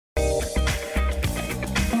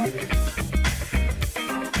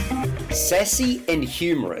Sassy and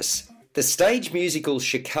humorous, the stage musical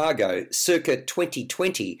Chicago circa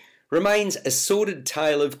 2020 remains a sordid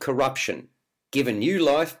tale of corruption, given new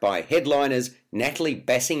life by headliners Natalie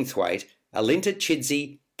Bassingthwaighte, Alinta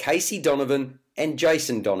Chidsey, Casey Donovan and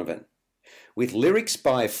Jason Donovan. With lyrics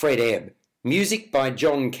by Fred Ebb, music by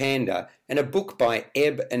John Kander and a book by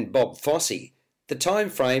Ebb and Bob Fosse, the time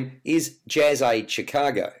frame is Jazz Age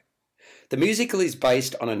Chicago. The musical is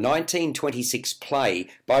based on a 1926 play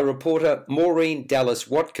by reporter Maureen Dallas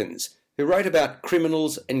Watkins, who wrote about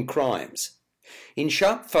criminals and crimes. In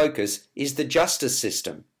sharp focus is the justice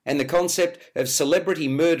system and the concept of celebrity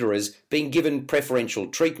murderers being given preferential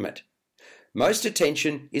treatment. Most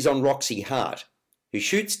attention is on Roxy Hart, who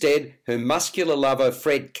shoots dead her muscular lover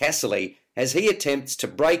Fred Casserly as he attempts to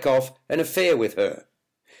break off an affair with her.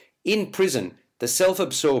 In prison, the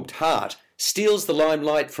self-absorbed Hart steals the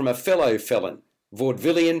limelight from a fellow felon,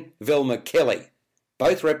 vaudevillian Velma Kelly,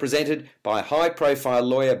 both represented by high-profile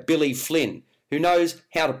lawyer Billy Flynn, who knows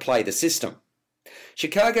how to play the system.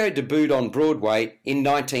 Chicago debuted on Broadway in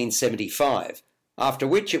 1975, after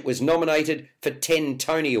which it was nominated for 10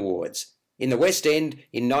 Tony Awards, in the West End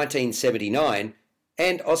in 1979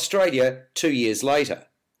 and Australia 2 years later.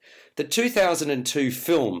 The 2002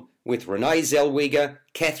 film, with Renee Zellweger,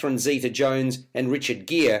 Catherine Zeta-Jones and Richard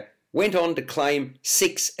Gere, went on to claim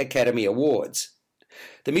 6 Academy Awards.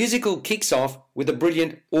 The musical kicks off with a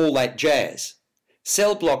brilliant All That Jazz.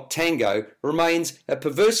 Cell Block Tango remains a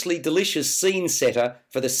perversely delicious scene setter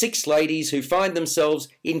for the 6 ladies who find themselves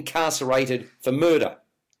incarcerated for murder.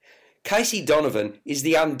 Casey Donovan is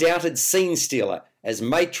the undoubted scene stealer as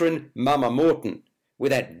matron Mama Morton,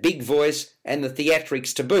 with that big voice and the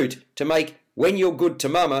theatrics to boot to make When You're Good to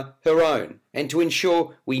Mama her own, and to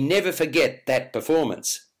ensure we never forget that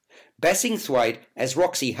performance. Bassingthwaighte as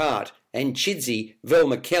Roxy Hart and Chidsey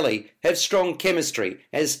Velma Kelly have strong chemistry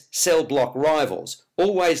as cell block rivals,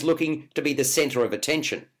 always looking to be the centre of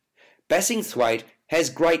attention. Bassingthwaighte has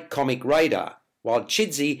great comic radar, while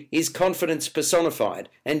Chidsey is confidence personified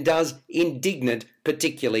and does indignant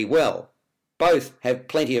particularly well. Both have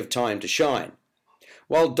plenty of time to shine.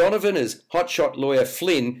 While Donovan as hotshot lawyer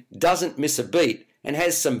Flynn doesn't miss a beat and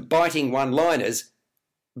has some biting one-liners,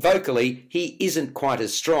 vocally he isn't quite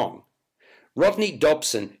as strong. Rodney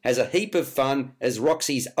Dobson has a heap of fun as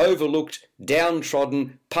Roxy's overlooked,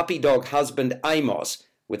 downtrodden puppy dog husband Amos,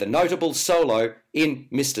 with a notable solo in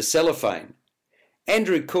Mr. Cellophane.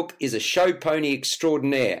 Andrew Cook is a show pony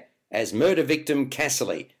extraordinaire as murder victim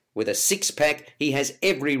Casserly, with a six-pack he has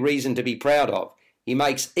every reason to be proud of. He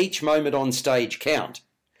makes each moment on stage count.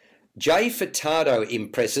 Jay Furtado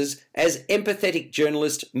impresses as empathetic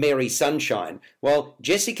journalist Mary Sunshine, while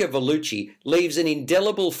Jessica Vellucci leaves an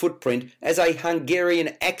indelible footprint as a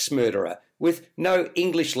Hungarian axe murderer with no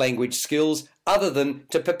English language skills other than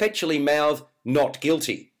to perpetually mouth "not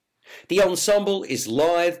guilty." The ensemble is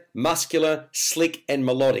lithe, muscular, slick and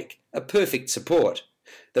melodic, a perfect support.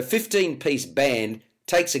 The 15-piece band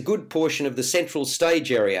takes a good portion of the central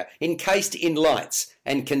stage area encased in lights,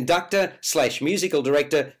 and conductor/musical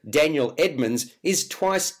director Daniel Edmonds is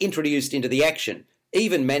twice introduced into the action,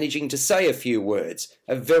 even managing to say a few words,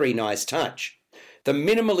 a very nice touch. The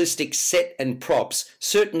minimalistic set and props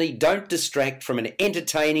certainly don't distract from an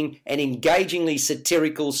entertaining and engagingly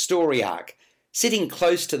satirical story arc. Sitting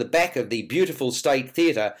close to the back of the beautiful State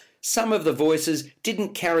Theatre, some of the voices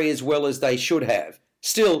didn't carry as well as they should have.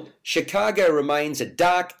 Still, Chicago remains a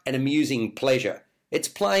dark and amusing pleasure. It's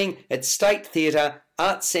playing at State Theatre,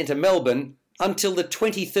 Arts Centre, Melbourne until the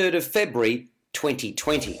 23rd of February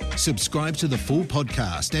 2020. Subscribe to the full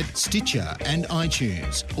podcast at Stitcher and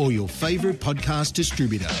iTunes or your favourite podcast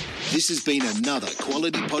distributor. This has been another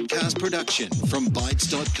quality podcast production from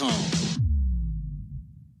Bytes.com.